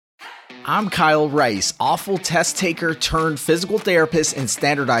I'm Kyle Rice, awful test taker turned physical therapist and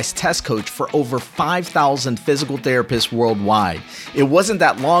standardized test coach for over 5,000 physical therapists worldwide. It wasn't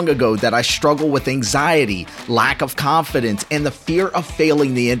that long ago that I struggled with anxiety, lack of confidence, and the fear of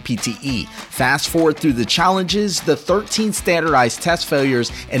failing the NPTE. Fast forward through the challenges, the 13 standardized test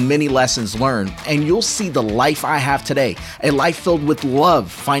failures, and many lessons learned, and you'll see the life I have today, a life filled with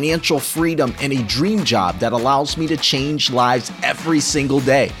love, financial freedom, and a dream job that allows me to change lives every single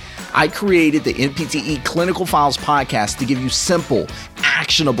day. I created the NPTE Clinical Files podcast to give you simple,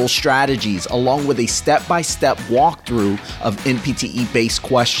 actionable strategies along with a step-by-step walkthrough of NPTE-based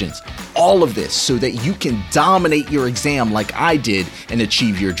questions. All of this so that you can dominate your exam like I did and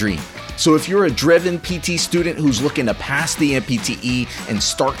achieve your dream. So if you're a driven PT student who's looking to pass the NPTE and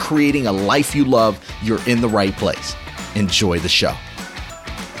start creating a life you love, you're in the right place. Enjoy the show.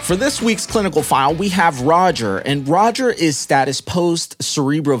 For this week's clinical file, we have Roger, and Roger is status post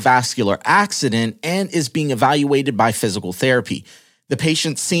cerebrovascular accident and is being evaluated by physical therapy. The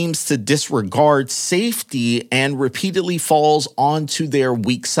patient seems to disregard safety and repeatedly falls onto their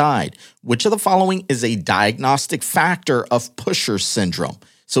weak side. Which of the following is a diagnostic factor of Pusher syndrome?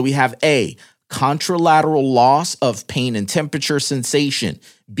 So we have A, contralateral loss of pain and temperature sensation.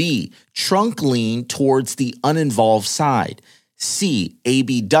 B, trunk lean towards the uninvolved side. C,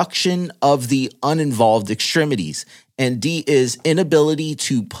 abduction of the uninvolved extremities. And D is inability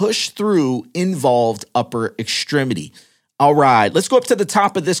to push through involved upper extremity. All right, let's go up to the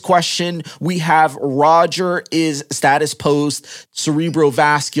top of this question. We have Roger is status post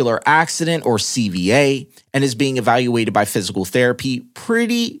cerebrovascular accident or CVA and is being evaluated by physical therapy.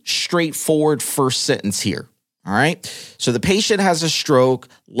 Pretty straightforward first sentence here. All right, so the patient has a stroke.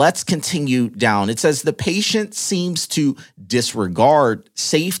 Let's continue down. It says the patient seems to disregard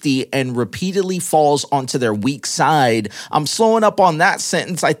safety and repeatedly falls onto their weak side. I'm slowing up on that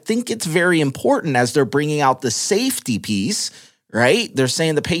sentence. I think it's very important as they're bringing out the safety piece, right? They're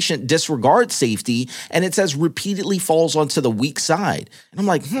saying the patient disregards safety and it says repeatedly falls onto the weak side. And I'm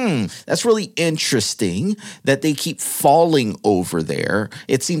like, that's really interesting that they keep falling over there.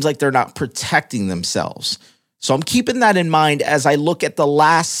 It seems like they're not protecting themselves. So I'm keeping that in mind as I look at the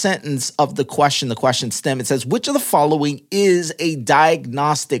last sentence of the question stem. It says, which of the following is a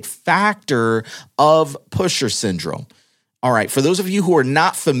diagnostic factor of Pusher syndrome? All right, for those of you who are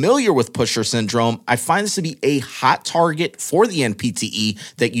not familiar with Pusher syndrome, I find this to be a hot target for the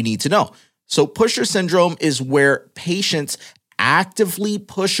NPTE that you need to know. So Pusher syndrome is where patients actively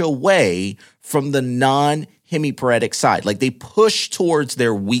push away from the non-hemiparetic side, like they push towards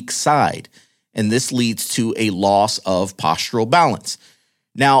their weak side. And this leads to a loss of postural balance.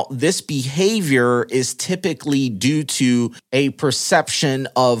 Now, this behavior is typically due to a perception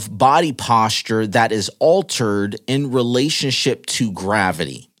of body posture that is altered in relationship to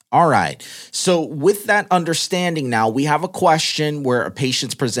gravity. All right, so with that understanding now, we have a question where a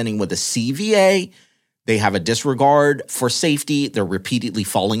patient's presenting with a CVA. They have a disregard for safety. They're repeatedly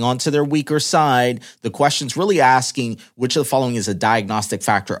falling onto their weaker side. The question's really asking which of the following is a diagnostic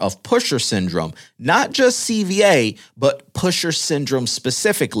factor of Pusher syndrome, not just CVA, but Pusher syndrome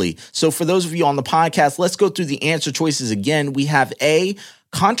specifically. So for those of you on the podcast, let's go through the answer choices again. We have A,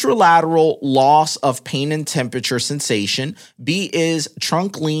 contralateral loss of pain and temperature sensation. B is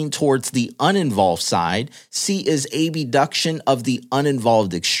trunk lean towards the uninvolved side. C is abduction of the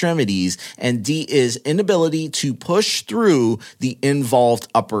uninvolved extremities. And D is inability to push through the involved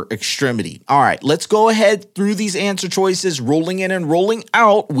upper extremity. All right, let's go ahead through these answer choices, rolling in and rolling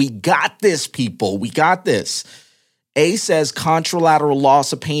out. We got this, people. We got this. A says contralateral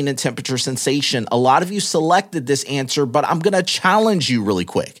loss of pain and temperature sensation. A lot of you selected this answer, but I'm going to challenge you really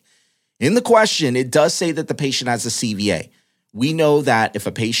quick. In the question, it does say that the patient has a CVA. We know that if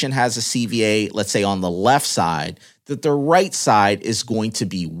a patient has a CVA, let's say on the left side, that the right side is going to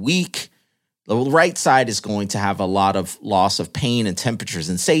be weak. The right side is going to have a lot of loss of pain and temperature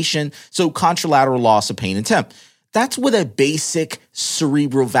sensation. So contralateral loss of pain and temp. That's with a basic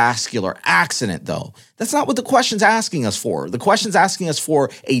cerebrovascular accident, though. That's not what the question's asking us for. The question's asking us for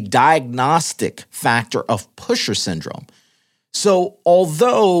a diagnostic factor of Pusher syndrome. So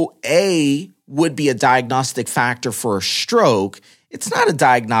although A would be a diagnostic factor for a stroke, it's not a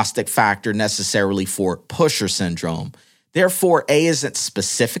diagnostic factor necessarily for Pusher syndrome. Therefore, A isn't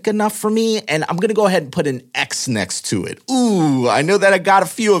specific enough for me, and I'm going to go ahead and put an X next to it. Ooh, I know that I got a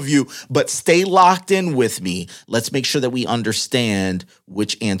few of you, but stay locked in with me. Let's make sure that we understand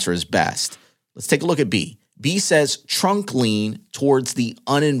which answer is best. Let's take a look at B. B says trunk lean towards the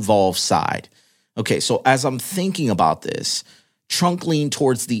uninvolved side. Okay, so as I'm thinking about this, trunk lean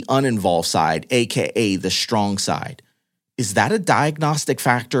towards the uninvolved side, aka the strong side. is that a diagnostic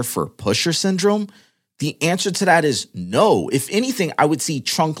factor for Pusher syndrome? The answer to that is no. If anything, I would see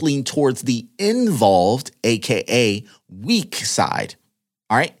trunk lean towards the involved, aka weak side.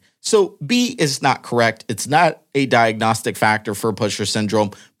 All right. So B is not correct. It's not a diagnostic factor for Pusher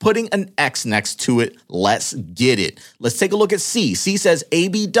syndrome. Putting an X next to it, let's get it. Let's take a look at C. C says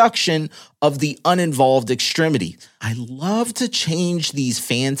abduction of the uninvolved extremity. I love to change these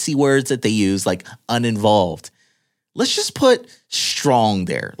fancy words that they use, like uninvolved. Let's just put strong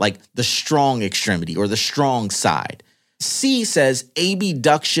there, like the strong extremity or the strong side. C says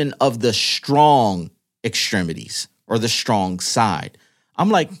abduction of the strong extremities or the strong side. I'm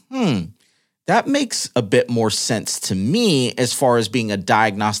like, that makes a bit more sense to me as far as being a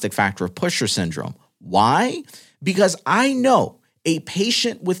diagnostic factor of Pusher syndrome. Why? Because I know a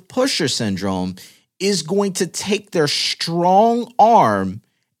patient with Pusher syndrome is going to take their strong arm,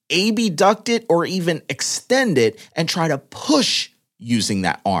 abduct it or even extend it and try to push using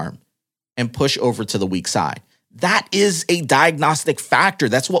that arm and push over to the weak side. That is a diagnostic factor.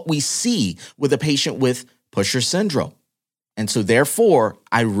 That's what we see with a patient with Pusher syndrome. And so therefore,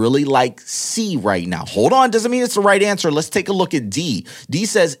 I really like C right now. Hold on, doesn't mean it's the right answer. Let's take a look at D. D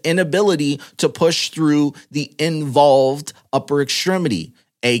says inability to push through the involved upper extremity,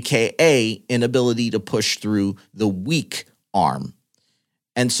 aka inability to push through the weak arm.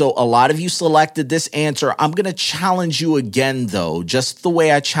 And so a lot of you selected this answer. I'm going to challenge you again, though, just the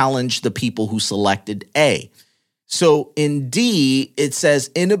way I challenged the people who selected A. So in D, it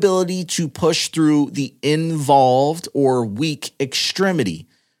says inability to push through the involved or weak extremity.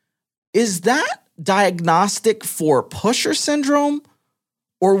 Is that diagnostic for Pusher syndrome?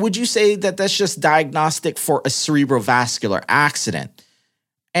 Or would you say that that's just diagnostic for a cerebrovascular accident?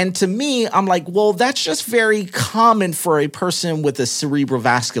 And to me, I'm like, well, that's just very common for a person with a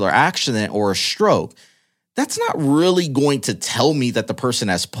cerebrovascular accident or a stroke. That's not really going to tell me that the person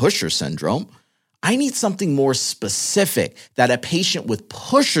has Pusher syndrome. I need something more specific that a patient with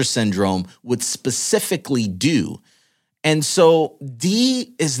Pusher syndrome would specifically do. And so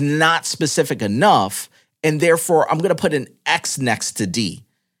D is not specific enough, and therefore I'm going to put an X next to D.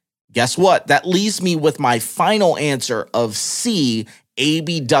 Guess what? That leaves me with my final answer of C,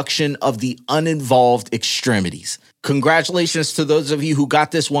 abduction of the uninvolved extremities. Congratulations to those of you who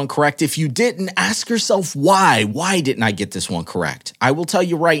got this one correct. If you didn't, ask yourself why. Why didn't I get this one correct? I will tell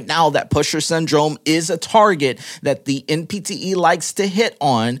you right now that Pusher syndrome is a target that the NPTE likes to hit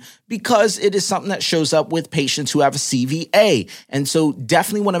on because it is something that shows up with patients who have a CVA. And so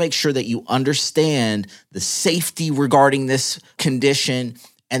definitely want to make sure that you understand the safety regarding this condition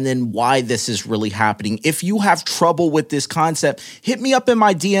and then why this is really happening. If you have trouble with this concept, hit me up in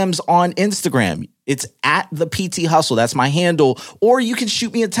my DMs on Instagram. It's at the PT Hustle. That's my handle. Or you can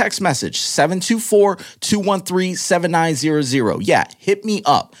shoot me a text message, 724-213-7900. Yeah, hit me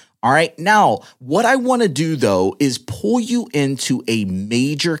up. All right. Now, what I want to do, though, is pull you into a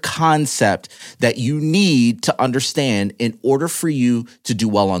major concept that you need to understand in order for you to do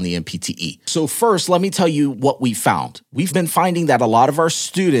well on the NPTE. So first, let me tell you what we found. We've been finding that a lot of our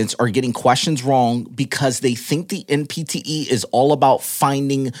students are getting questions wrong because they think the NPTE is all about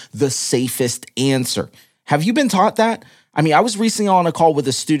finding the safest answer. Have you been taught that? I mean, I was recently on a call with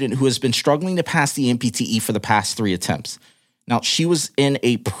a student who has been struggling to pass the NPTE for the past 3 attempts. Now, she was in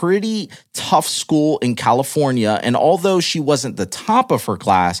a pretty tough school in California, and although she wasn't the top of her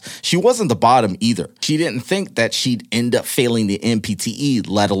class, she wasn't the bottom either. She didn't think that she'd end up failing the NPTE,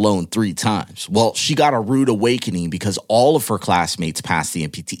 let alone 3 times. Well, she got a rude awakening because all of her classmates passed the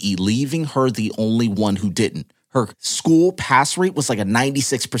NPTE, leaving her the only one who didn't. Her school pass rate was like a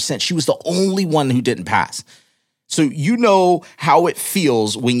 96%. She was the only one who didn't pass. So you know how it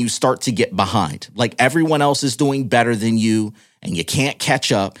feels when you start to get behind. Like everyone else is doing better than you and you can't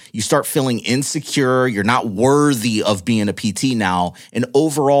catch up. You start feeling insecure. You're not worthy of being a PT now. And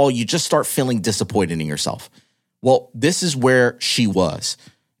overall, you just start feeling disappointed in yourself. Well, this is where she was.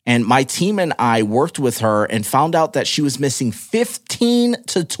 And my team and I worked with her and found out that she was missing 15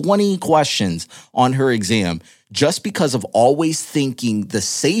 to 20 questions on her exam just because of always thinking the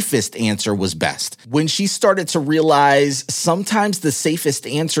safest answer was best. When she started to realize sometimes the safest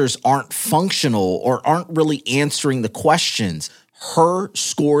answers aren't functional or aren't really answering the questions, her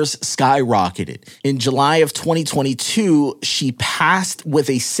scores skyrocketed. In July of 2022, she passed with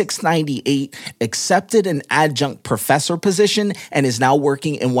a 698, accepted an adjunct professor position, and is now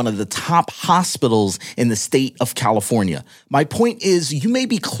working in one of the top hospitals in the state of California. My point is, you may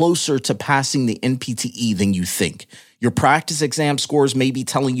be closer to passing the NPTE than you think. Your practice exam scores may be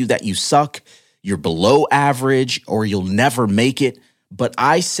telling you that you suck, you're below average, or you'll never make it. but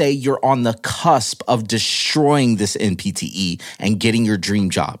I say you're on the cusp of destroying this NPTE and getting your dream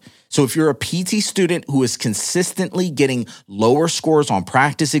job. So if you're a PT student who is consistently getting lower scores on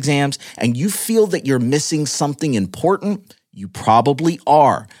practice exams and you feel that you're missing something important, you probably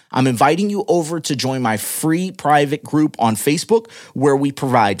are. I'm inviting you over to join my free private group on Facebook where we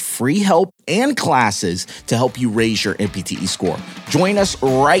provide free help and classes to help you raise your NPTE score. Join us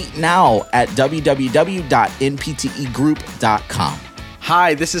right now at www.nptegroup.com.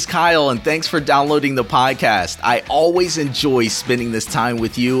 Hi, this is Kyle, and thanks for downloading the podcast. I always enjoy spending this time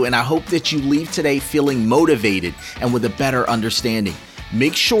with you, and I hope that you leave today feeling motivated and with a better understanding.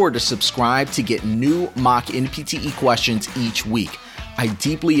 Make sure to subscribe to get new mock NPTE questions each week. I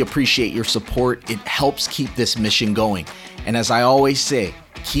deeply appreciate your support. It helps keep this mission going. And as I always say,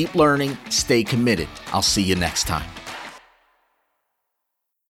 keep learning, stay committed. I'll see you next time.